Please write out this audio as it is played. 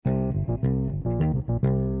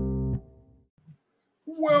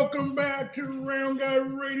Welcome back to Round Guy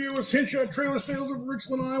Radio. It's Henshaw Trailer Sales of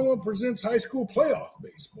Richland, Iowa presents high school playoff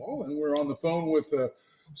baseball. And we're on the phone with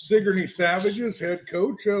Sigourney Savages head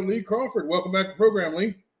coach, Lee Crawford. Welcome back to the program,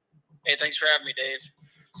 Lee. Hey, thanks for having me, Dave.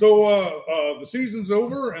 So the season's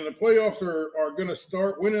over and the playoffs are going to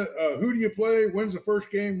start. Who do you play? When's the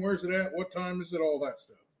first game? Where's it at? What time is it? All that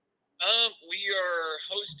stuff. We are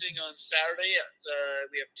hosting on Saturday.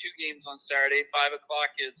 We have two games on Saturday. 5 o'clock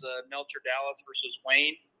is Melcher Dallas versus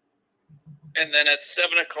Wayne, and then at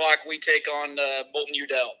 7 o'clock we take on Bolton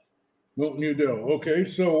Udell. Bolton Udell. Okay,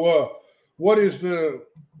 so what is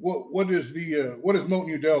Bolton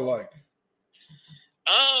Udell like?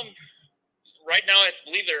 Right now I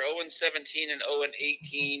believe they're 0-17 and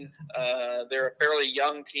 0-18. They're a fairly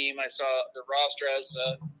young team. I saw the roster has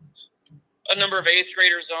a number of eighth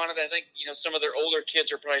graders on it. I think, some of their older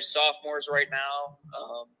kids are probably sophomores right now.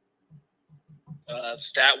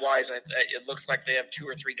 Stat-wise, it looks like they have two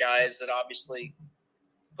or three guys that obviously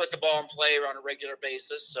put the ball in play on a regular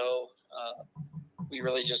basis. So we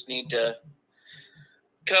really just need to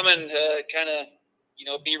come and kind of,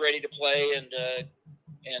 be ready to play and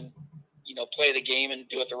play the game and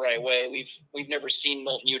do it the right way. We've never seen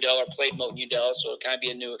Bolton Udell or played Bolton Udell, so it kind of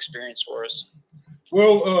be a new experience for us.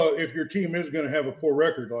 Well, if your team is going to have a poor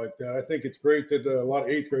record like that, I think it's great that a lot of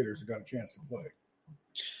eighth graders have got a chance to play.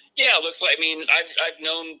 Yeah, it looks like. I've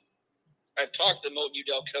talked to the Bolton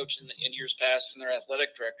Udell coach in years past and their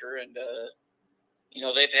athletic director, and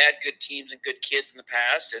they've had good teams and good kids in the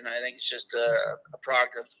past, and I think it's just a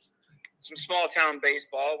product of some small town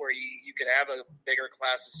baseball where you could have a bigger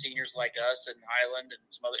class of seniors like us and Highland and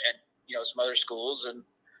some other schools, and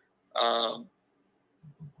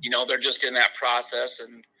they're just in that process,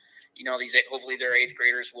 and hopefully their eighth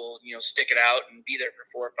graders will stick it out and be there for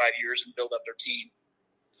 4 or 5 years and build up their team.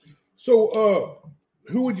 So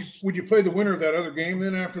who would you play the winner of that other game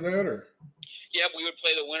then after that, or? Yeah, we would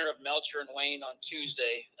play the winner of Melcher and Wayne on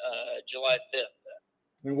Tuesday, July 5th.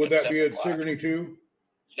 And would that be at Sigourney too?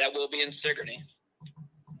 That will be in Sigourney.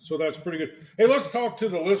 So that's pretty good. Hey, let's talk to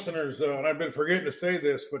the listeners, and I've been forgetting to say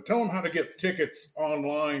this, but tell them how to get tickets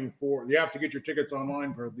online you have to get your tickets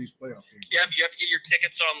online for these playoff games. Yeah, you have to get your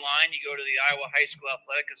tickets online. You go to the Iowa High School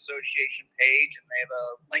Athletic Association page, and they have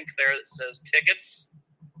a link there that says tickets,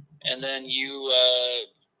 and then you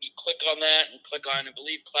click on that and click on, I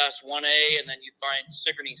believe, Class 1A, and then you find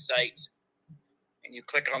Sigourney's site, and you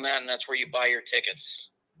click on that, and that's where you buy your tickets.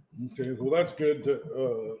 Okay, well, that's good.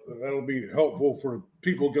 That'll be helpful for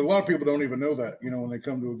people. Because a lot of people don't even know that, when they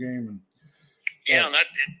come to a game. And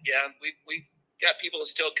we've got people that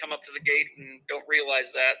still come up to the gate and don't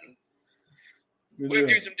realize that. And we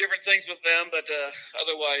do some different things with them, but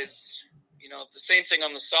otherwise, the same thing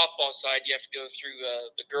on the softball side. You have to go through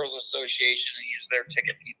the Girls Association and use their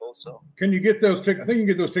ticket people. So, can you get those tickets? I think you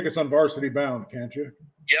can get those tickets on Varsity Bound, can't you?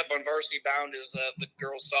 Yep, on Varsity Bound is the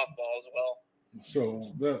girls softball as well.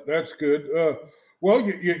 So that's good. Well,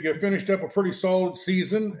 you finished up a pretty solid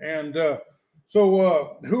season, and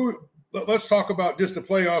let's talk about just the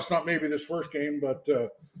playoffs, not maybe this first game, but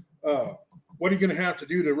what are you going to have to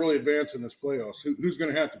do to really advance in this playoffs? Who's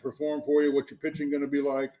going to have to perform for you? What's your pitching going to be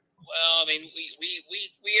like? Well, we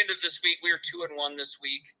ended this week. We were 2-1 this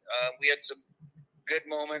week. We had some good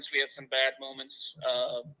moments. We had some bad moments.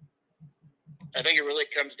 I think it really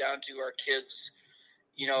comes down to our kids,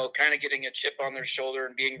 kind of getting a chip on their shoulder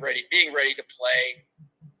and being ready to play.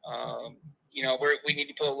 We need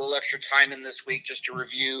to put a little extra time in this week just to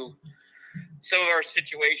review some of our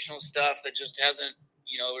situational stuff that just hasn't,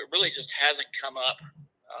 it really just hasn't come up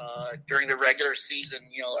during the regular season.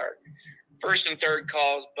 Our first and third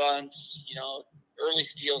calls, bunts, early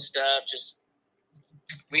steal stuff. Just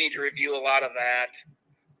we need to review a lot of that.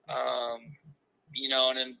 And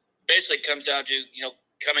then basically it comes down to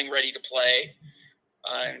coming ready to play.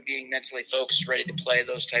 And being mentally focused, ready to play,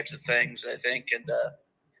 those types of things, I think. And,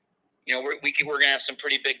 we're going to have some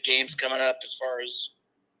pretty big games coming up as far as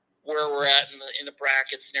where we're at in the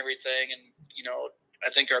brackets and everything. And, I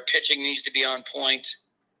think our pitching needs to be on point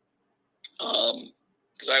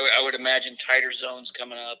because I would imagine tighter zones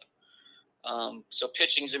coming up. So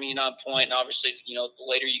pitching's going to be on point. And obviously, the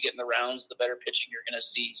later you get in the rounds, the better pitching you're going to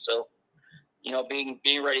see. So,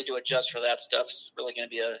 being ready to adjust for that stuff is really going to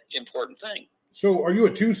be an important thing. So are you a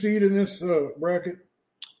 2 seed in this bracket?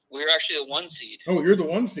 We're actually the 1 seed. Oh, you're the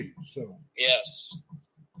 1 seed. So yes.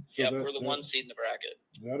 So we're the 1 seed in the bracket.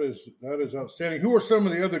 That is outstanding. Who are some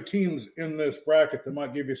of the other teams in this bracket that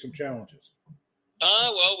might give you some challenges?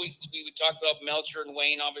 Well, we would talk about Melcher and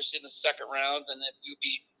Wayne, obviously, in the second round, and that we'd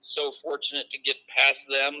be so fortunate to get past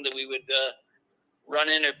them that we would run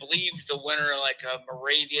in. I believe the winner, like a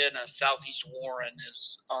Moravia and a Southeast Warren,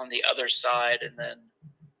 is on the other side, and then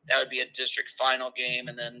that would be a district final game.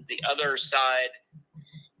 And then the other side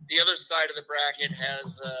of the bracket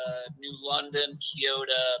has New London,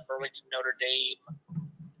 Keota, Burlington, Notre Dame,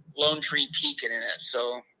 Lone Tree, Pekin in it.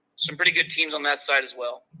 So some pretty good teams on that side as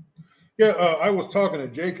well. Yeah, I was talking to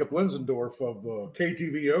Jacob Linsendorf of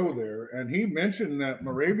KTVO there, and he mentioned that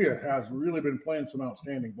Moravia has really been playing some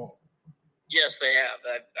outstanding ball. Yes, they have.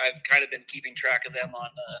 I've kind of been keeping track of them on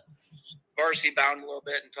Varsity Bound a little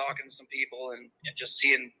bit and talking to some people and just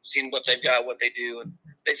seeing what they've got, what they do. And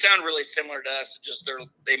they sound really similar to us. Just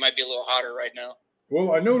they might be a little hotter right now.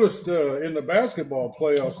 Well, I noticed in the basketball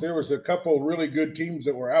playoffs, there was a couple really good teams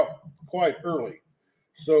that were out quite early.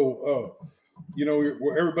 So,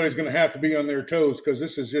 everybody's going to have to be on their toes because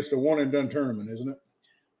this is just a one-and-done tournament, isn't it?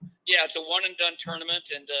 Yeah, it's a one-and-done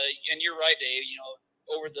tournament, and you're right, Dave.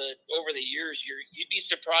 Over the years, you'd be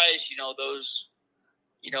surprised. Those,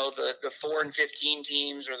 the 4-15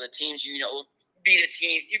 teams or the teams you beat a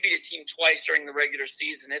team twice during the regular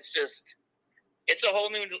season. It's a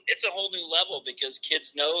whole new level because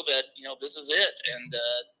kids know that this is it, and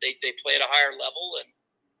they play at a higher level, and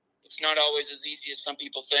it's not always as easy as some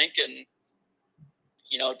people think, and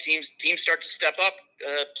teams start to step up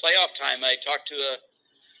playoff time. I talked to a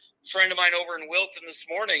friend of mine over in Wilton this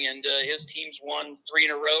morning, and his team's won 3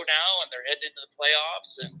 in a row now, and they're heading into the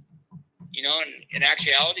playoffs. And in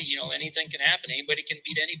actuality, anything can happen. Anybody can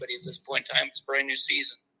beat anybody at this point in time. It's a brand new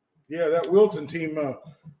season. Yeah, that Wilton team.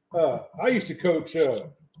 I used to coach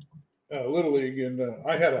Little League, and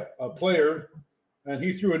I had a player, and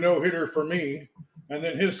he threw a no-hitter for me. And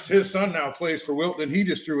then his son now plays for Wilton, and he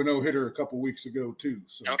just threw a no-hitter a couple weeks ago too.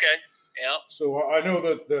 So, okay, yeah. So I know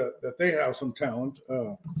that they have some talent.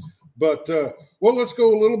 But let's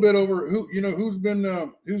go a little bit over who's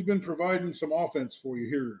been providing some offense for you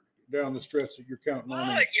here down the stretch that you're counting on.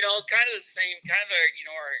 Kind of the same,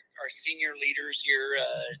 our senior leaders here.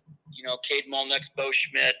 Cade Molnex, Bo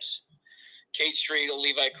Schmidt, Cade Striegel,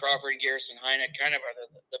 Levi Crawford, and Garrison Heineck kind of are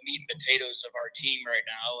the meat and potatoes of our team right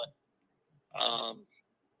now. And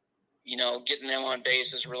getting them on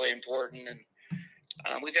base is really important. And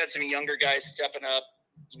we've had some younger guys stepping up,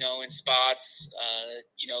 in spots.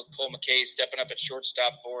 Cole McKay stepping up at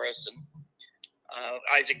shortstop for us. And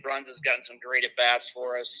Isaac Bruns has gotten some great at-bats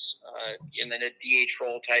for us in a DH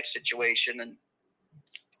role type situation. And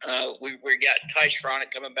we got Ty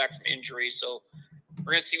Schronek coming back from injury. So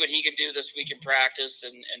we're going to see what he can do this week in practice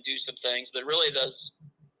and do some things. But really the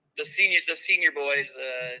senior boys –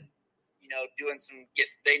 doing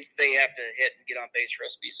they have to hit and get on base for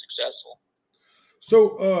us to be successful.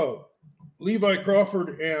 So Levi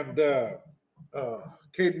Crawford and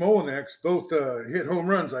Cade Molnex both hit home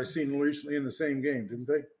runs. I seen recently in the same game, didn't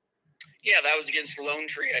they? Yeah, that was against Lone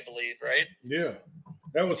Tree, I believe, right? Yeah,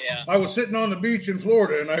 that was. Yeah. I was sitting on the beach in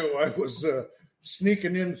Florida, and I was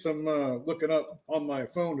sneaking in some looking up on my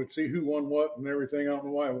phone to see who won what and everything. I don't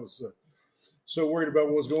know why I was so worried about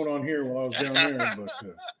what was going on here while I was down there,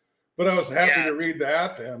 but I was happy to read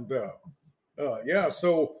that, and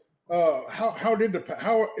So how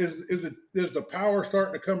is the power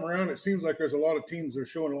starting to come around? It seems like there's a lot of teams that are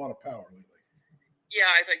showing a lot of power lately. Yeah,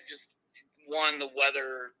 I think just one, the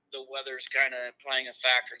weather's kind of playing a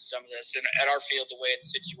factor in some of this. And at our field, the way it's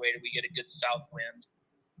situated, we get a good south wind,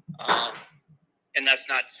 and that's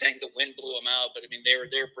not saying the wind blew them out, but I mean they're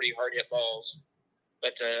pretty hard hit balls.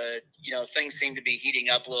 But things seem to be heating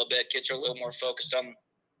up a little bit. Kids are a little more focused on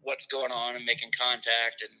what's going on and making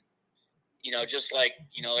contact, and just like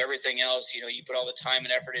everything else, you put all the time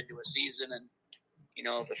and effort into a season, and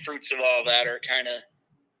the fruits of all that are kind of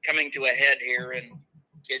coming to a head here, and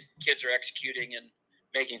kids are executing and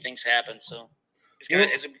making things happen. So it's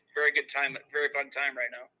a very good time, very fun time right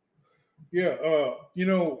now. Yeah,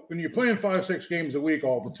 when you're playing 5-6 games a week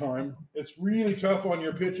all the time, it's really tough on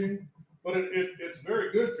your pitching, but it's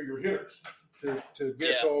very good for your hitters to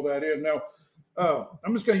get all that in. Now,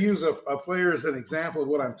 I'm just going to use a player as an example of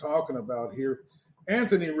what I'm talking about here.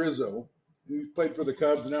 Anthony Rizzo, who played for the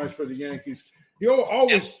Cubs and now he's for the Yankees. You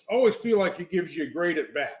always feel like he gives you a great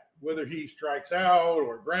at bat, whether he strikes out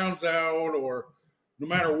or grounds out or no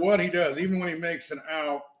matter what he does. Even when he makes an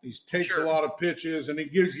out, he takes a lot of pitches and he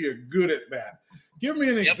gives you a good at bat. Give me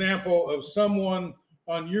an example of someone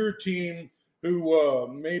on your team who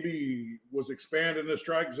maybe was expanding the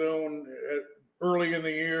strike zone early in the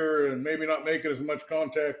year and maybe not making as much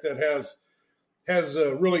contact that has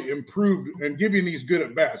really improved and giving these good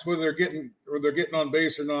at bats, whether they're getting on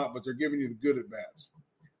base or not, but they're giving you the good at bats.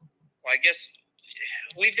 Well, I guess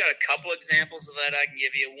we've got a couple examples of that I can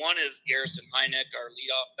give you. One is Garrison Heineck, our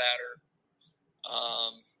leadoff batter.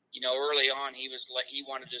 Early on he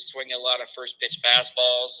wanted to swing a lot of first pitch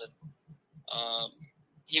fastballs, and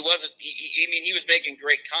he wasn't. He was making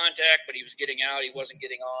great contact, but he was getting out. He wasn't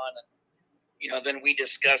getting on. And, then we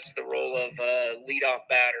discussed the role of leadoff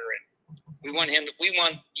batter, and we want him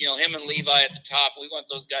and Levi at the top. We want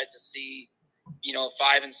those guys to see,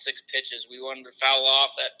 5 and 6 pitches. We want them to foul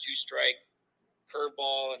off that 2-strike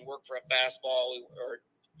curveball and work for a fastball, or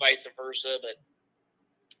vice versa. But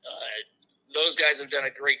those guys have done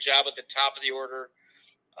a great job at the top of the order.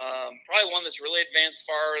 Probably one that's really advanced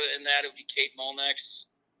far in that would be Cade Molnex.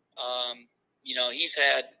 He's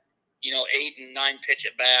had, 8 and 9 pitch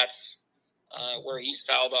at bats where he's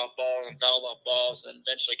fouled off balls, and then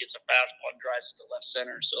eventually gets a fastball and drives it to left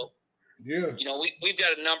center. So, yeah, we've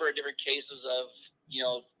got a number of different cases of,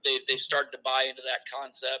 they started to buy into that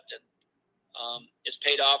concept, and it's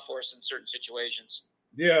paid off for us in certain situations.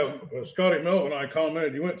 Yeah, Scotty Melvin and I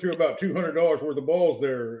commented, you went through about $200 worth of balls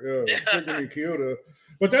there, Sigourney Kyoto.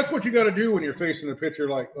 But that's what you got to do when you're facing a pitcher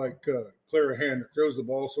like Clara Hand that throws the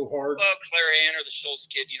ball so hard. Well, Clara Hand or the Schultz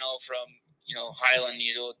kid, from Highland,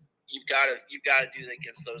 you've got to do that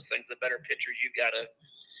against those things. The better pitchers, you got to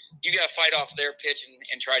fight off their pitch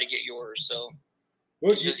and try to get yours. So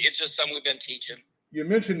it's just something we've been teaching. You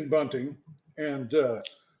mentioned bunting, and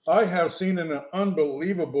I have seen an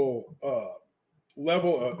unbelievable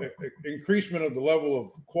level of increasement of the level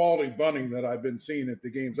of quality bunting that I've been seeing at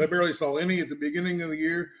the games. I barely saw any at the beginning of the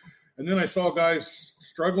year, and then I saw guys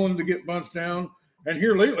struggling to get bunts down. And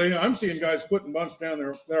here lately, I'm seeing guys putting bunts down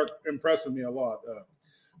there that are impressing me a lot.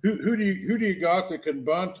 Who do you got that can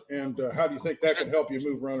bunt, and how do you think that can help you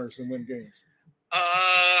move runners and win games?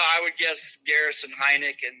 I would guess Garrison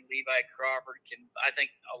Heineck and Levi Crawford can. I think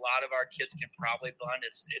a lot of our kids can probably bunt.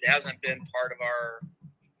 It hasn't been part of our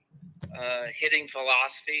hitting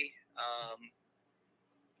philosophy.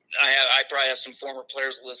 I probably have some former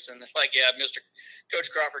players listening. It's like, yeah, Mr.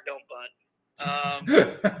 Coach Crawford, don't bunt.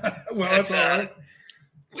 Well, that's all right.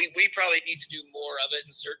 We probably need to do more of it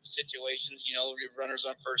in certain situations. Runners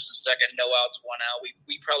on first and second, no outs, 1 out.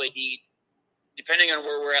 We probably need, depending on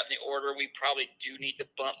where we're at in the order, we probably do need to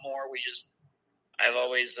bunt more. I've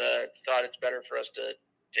always thought it's better for us to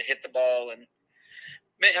hit the ball and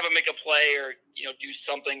have him make a play or, do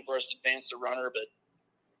something for us to advance the runner. But,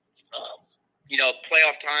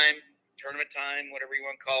 playoff time, tournament time, whatever you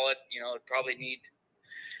want to call it, probably need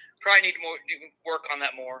more work on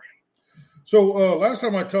that more. So last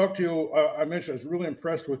time I talked to you, I mentioned I was really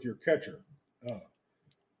impressed with your catcher.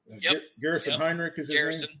 Garrison Heinrich is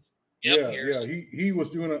his name? Yep, yeah. He was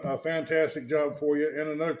doing a fantastic job for you. And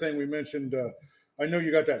another thing we mentioned, I know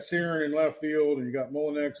you got that Searing in left field, and you got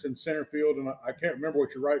Molinex in center field, and I can't remember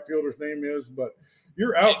what your right fielder's name is, but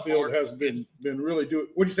your outfield has been really doing.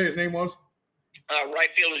 What did you say his name was? Right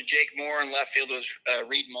field is Jake Moore, and left field is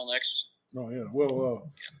Reed Molinex. Oh yeah, well,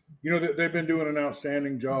 they've been doing an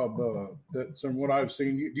outstanding job. That's from what I've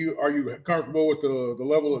seen. Are you comfortable with the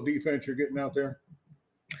level of defense you're getting out there?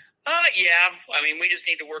 Yeah. We just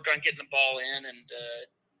need to work on getting the ball in and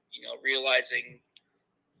realizing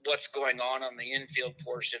what's going on the infield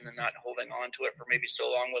portion and not holding on to it for maybe so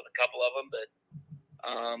long with a couple of them. But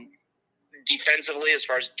defensively, as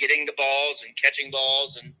far as getting the balls and catching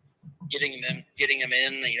balls and getting them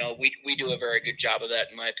in, we do a very good job of that,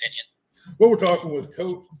 in my opinion. Well, we're talking with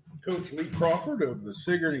Coach Lee Crawford of the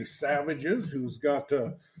Sigourney Savages, who's got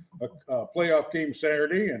a playoff game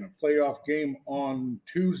Saturday and a playoff game on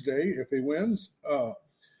Tuesday if he wins.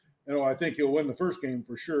 I think he'll win the first game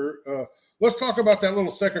for sure. Let's talk about that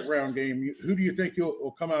little second round game. Who do you think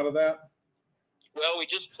will come out of that? Well, we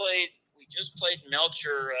just played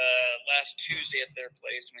Melcher last Tuesday at their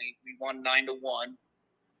place. We won 9-1.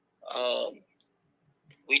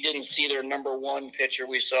 We didn't see their number one pitcher. I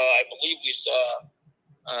believe we saw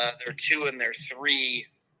their 2 and their 3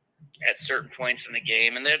 at certain points in the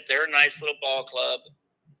game, and they're a nice little ball club.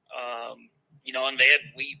 And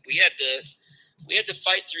we had to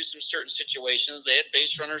fight through some certain situations. They had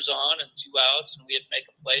base runners on and 2 outs, and we had to make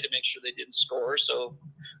a play to make sure they didn't score. So,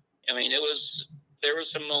 there were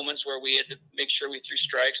some moments where we had to make sure we threw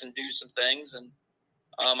strikes and do some things. And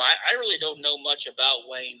I really don't know much about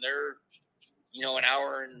Wayne. They're, an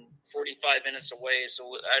hour and 45 minutes away,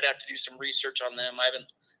 so I'd have to do some research on them. I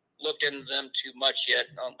haven't looked into them too much yet.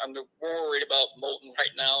 I'm more worried about Moulton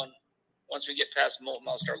right now, and once we get past Moulton,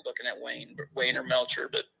 I'll start looking at Wayne or Melcher.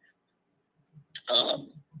 But I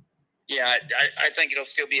think it'll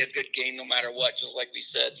still be a good game no matter what. Just like we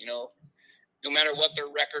said, no matter what their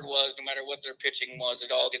record was, no matter what their pitching was,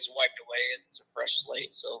 it all gets wiped away, and it's a fresh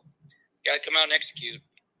slate. So, got to come out and execute.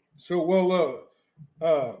 So,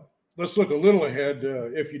 let's look a little ahead.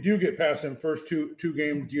 If you do get past them first two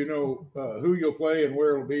games, do you know who you'll play and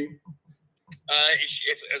where it'll be?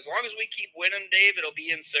 As long as we keep winning, Dave, it'll be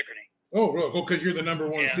in Sigourney. Oh, because you're the number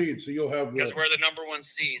one seed, so you'll have because we're the number one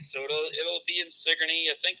seed, so it'll be in Sigourney.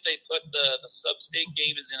 I think they put the sub-state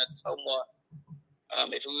game is in Ottumwa.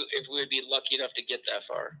 If we would be lucky enough to get that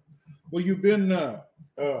far. Well, you've been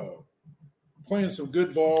playing some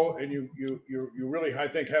good ball, and you really, I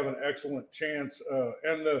think, have an excellent chance.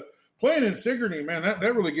 And playing in Sigourney, man,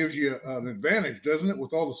 that really gives you an advantage, doesn't it,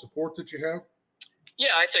 with all the support that you have?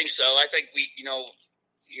 Yeah, I think so. I think we,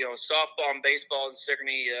 softball and baseball in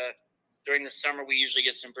Sigourney. During the summer, we usually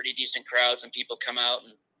get some pretty decent crowds and people come out,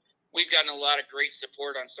 and we've gotten a lot of great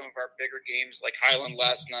support on some of our bigger games like Highland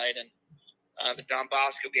last night and the Don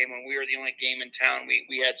Bosco game when we were the only game in town.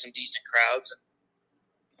 We had some decent crowds. And,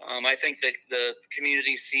 I think that the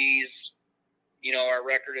community sees, our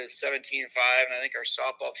record is 17-5, and I think our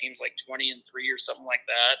softball team's like 20-3 or something like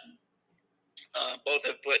that. And, both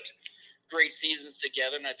have put great seasons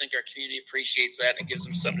together, and I think our community appreciates that, and it gives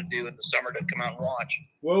them something to do in the summer to come out and watch.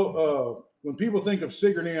 Well, when people think of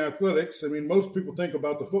Sigourney athletics, I mean, most people think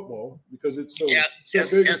about the football because it's so big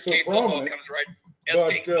and so prominent.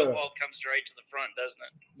 SK football comes right to the front, doesn't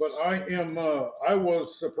it? But I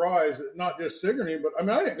was surprised that not just Sigourney, but I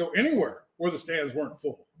mean, I didn't go anywhere where the stands weren't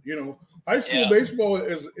full. High school baseball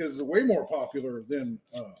is way more popular than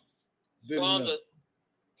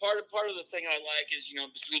Part of the thing I like is,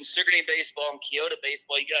 between Sigourney baseball and Keota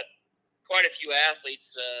baseball, you got quite a few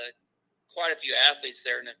athletes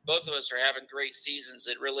there. And if both of us are having great seasons,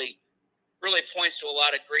 it really points to a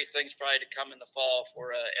lot of great things probably to come in the fall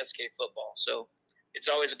for SK football. So that's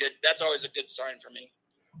always a good sign for me.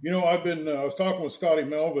 I was talking with Scotty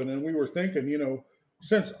Melvin, and we were thinking,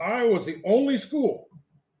 since I was the only school,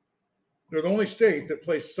 they're the only state that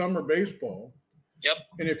plays summer baseball. Yep.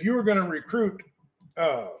 And if you were going to recruit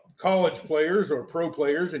college players or pro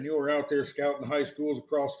players, and you were out there scouting high schools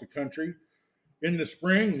across the country, in the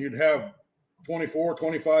spring, you'd have 24,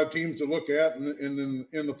 25 teams to look at. And then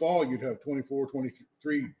in the fall, you'd have 24,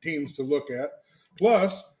 23 teams to look at.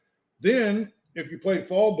 Plus, then if you played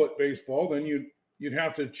fall baseball, then you'd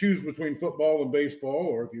have to choose between football and baseball.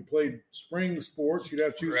 Or if you played spring sports, you'd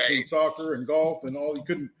have to choose between soccer and golf and all. You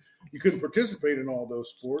couldn't participate in all those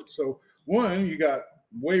sports. So one, you got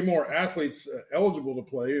way more athletes eligible to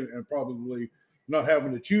play and probably not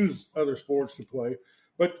having to choose other sports to play.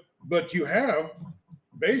 But you have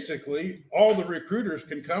basically all the recruiters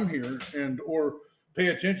can come here or pay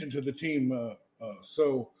attention to the team.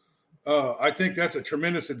 So I think that's a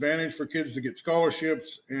tremendous advantage for kids to get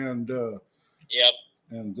scholarships. And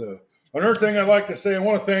another thing I'd like to say, I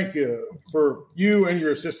want to thank you for you and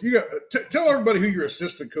your assistant. Tell everybody who your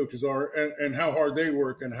assistant coaches are and how hard they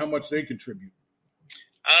work and how much they contribute.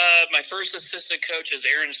 My first assistant coach is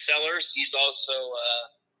Aaron Sellers. He's also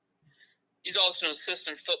an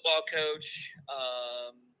assistant football coach.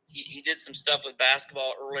 He did some stuff with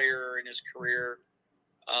basketball earlier in his career.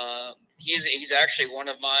 He's actually when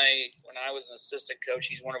I was an assistant coach,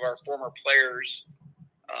 he's one of our former players.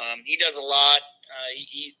 He does a lot.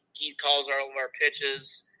 He calls all of our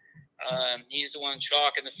pitches. He's the one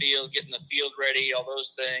chalking the field, getting the field ready, all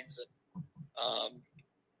those things.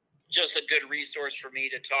 Just a good resource for me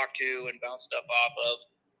to talk to and bounce stuff off of.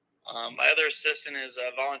 My other assistant is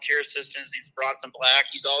a volunteer assistant. His name's Bronson Black.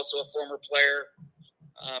 He's also a former player,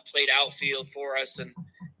 played outfield for us. And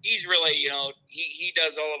he's really, he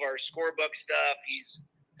does all of our scorebook stuff. He's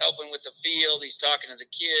helping with the field. He's talking to the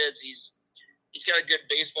kids. He's got a good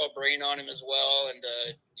baseball brain on him as well. And,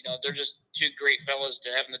 they're just two great fellows to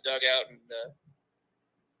have in the dugout and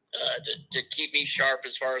to keep me sharp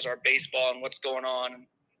as far as our baseball and what's going on. And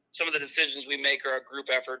some of the decisions we make are a group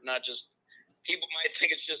effort, not just people might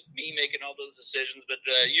think it's just me making all those decisions, but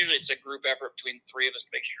usually it's a group effort between three of us to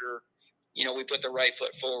make sure, we put the right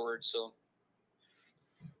foot forward. So.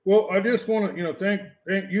 Well, I just want to,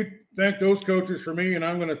 thank those coaches for me. And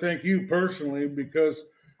I'm going to thank you personally because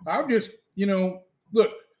I've just,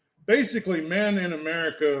 look, basically men in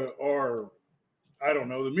America are, I don't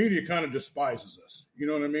know, the media kind of despises us. You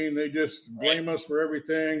know what I mean? They just blame us for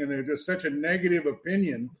everything. And they're just such a negative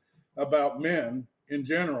opinion about men in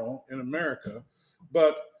general in America.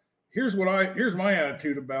 But here's my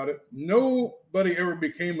attitude about it. Nobody ever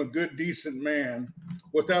became a good, decent man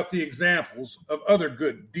without the examples of other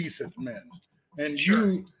good, decent men. And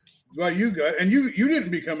you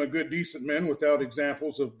didn't become a good, decent man without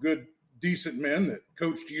examples of good, decent men that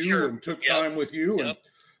coached you and took time with you.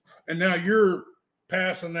 And now you're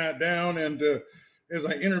passing that down. And as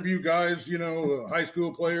I interview guys, high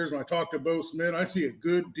school players, and I talk to Bo Smith, I see a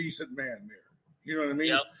good, decent man there. You know what I mean?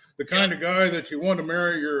 Yep. The kind of guy that you want to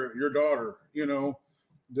marry your daughter, you know,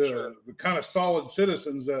 the kind of solid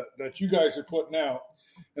citizens that you guys are putting out,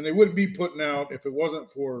 and they wouldn't be putting out if it wasn't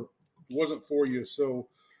for you. So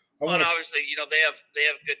and obviously, you know, they have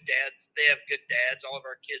good dads. They have good dads. All of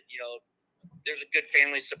our kids, you know, there's a good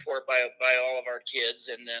family support by all of our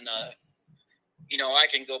kids. And then, you know, I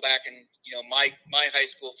can go back and, you know, my high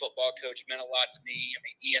school football coach meant a lot to me. I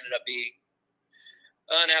mean, he ended up being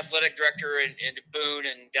an athletic director in Boone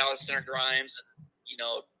and Dallas Center Grimes. And, you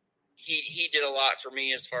know, he did a lot for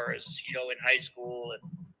me as far as, you know, in high school. And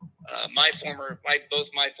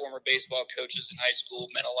both my former baseball coaches in high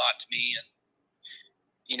school meant a lot to me. And,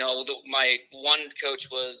 you know, my one coach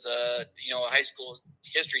was, you know, a high school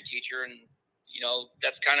history teacher, and, you know,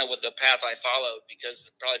 that's kind of what the path I followed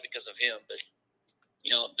probably because of him. But,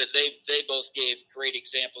 you know, but they both gave great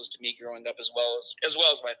examples to me growing up as well as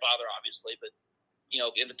my father, obviously. But, you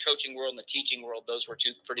know, in the coaching world and the teaching world, those were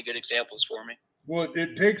two pretty good examples for me. Well,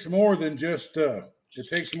 it takes more than just, you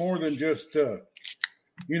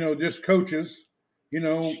know, just coaches. You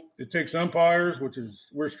know, it takes umpires,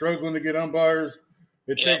 we're struggling to get umpires.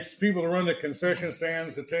 It takes people to run the concession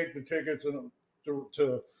stands, to take the tickets, and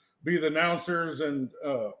to be the announcers and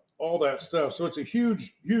all that stuff. So it's a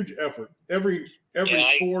huge, huge effort. Every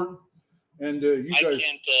sport, and you guys.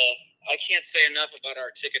 I can't say enough about our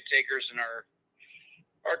ticket takers and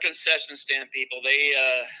our concession stand people. They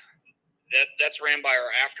that's ran by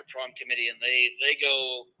our after prom committee, and they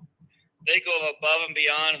go above and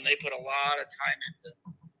beyond, and they put a lot of time into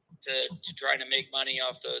to trying to make money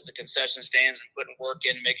off the concession stands and putting work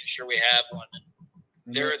in, making sure we have one.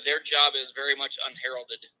 And their job is very much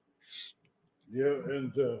unheralded. Yeah,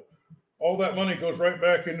 and all that money goes right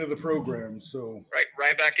back into the program. So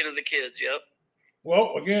right back into the kids. Yep.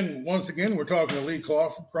 Well, once again, we're talking to Lee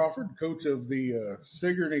Crawford, coach of the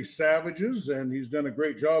Sigourney Savages, and he's done a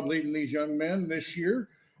great job leading these young men this year,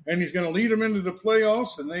 and he's going to lead them into the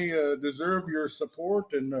playoffs, and they deserve your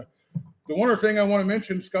support. And the one other thing I want to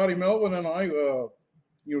mention, Scotty Melvin and I,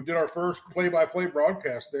 did our first play-by-play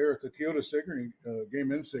broadcast there at the Keota Sigourney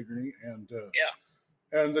game in Sigourney, and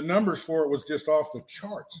the numbers for it was just off the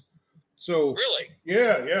charts. So really,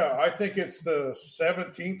 yeah, I think it's the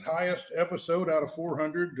 17th highest episode out of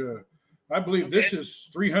 400. I believe this is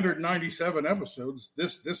 397 episodes.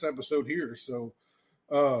 This episode here. So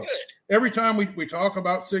every time we talk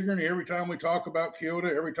about Sigourney, every time we talk about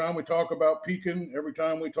Keota, every time we talk about Pekin, every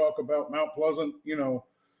time we talk about Mount Pleasant,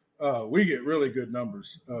 we get really good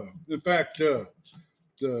numbers. In fact,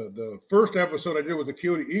 the first episode I did with the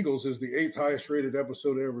Keota Eagles is the 8th highest rated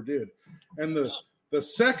episode I ever did, and the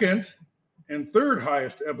second and third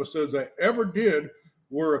highest episodes I ever did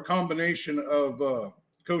were a combination of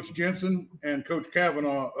Coach Jensen and Coach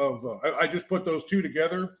Kavanaugh. I just put those two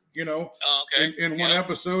together, in one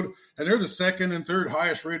episode, and they're the second and third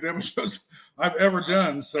highest rated episodes I've ever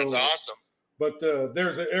done. So that's awesome. But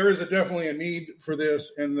there is definitely a need for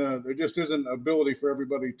this, and there just isn't ability for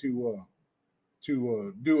everybody to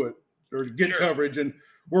do it or to get coverage. And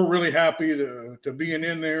we're really happy to being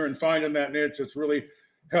in there and finding that niche. It's really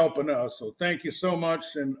helping us. So thank you so much,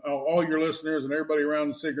 and all your listeners and everybody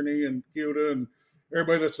around Sigourney and Keota and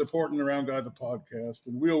everybody that's supporting the Round Guy the podcast.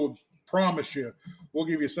 And we'll promise you, we'll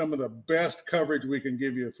give you some of the best coverage we can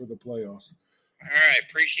give you for the playoffs. All right,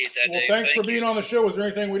 appreciate that. Well, Dave. thanks for being on the show. Was there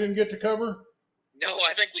anything we didn't get to cover? No,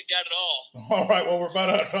 I think we got it all. All right. Well, we're about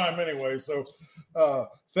out of time anyway. So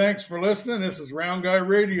thanks for listening. This is Round Guy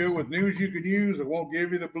Radio with news you can use. It won't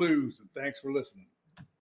give you the blues. And thanks for listening.